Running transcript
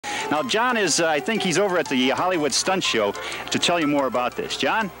Now, John is, I think he's over at the Hollywood Stunt Show to tell you more about this.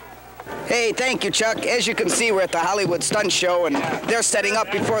 John? Hey, thank you, Chuck. As you can see, we're at the Hollywood Stunt Show, and they're setting up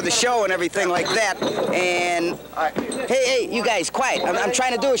before the show and everything like that. And, hey, you guys, quiet. I'm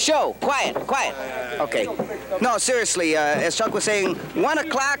trying to do a show. Quiet. Okay. No, seriously, as Chuck was saying, 1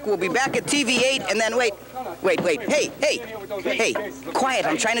 o'clock, we'll be back at TV8, and then wait. Hey, quiet.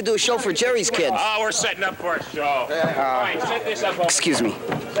 I'm trying to do a show for Jerry's kids. Oh, we're setting up for a show. All right, set this up. Excuse me.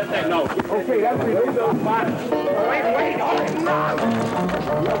 Set that note. Okay, that's the those bottles. Wait.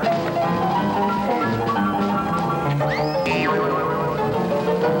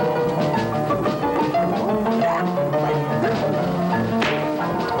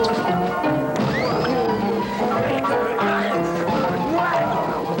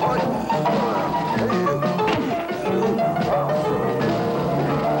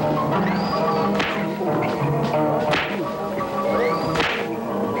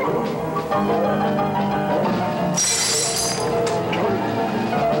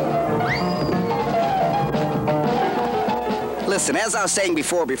 Listen, as I was saying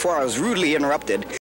before I was rudely interrupted,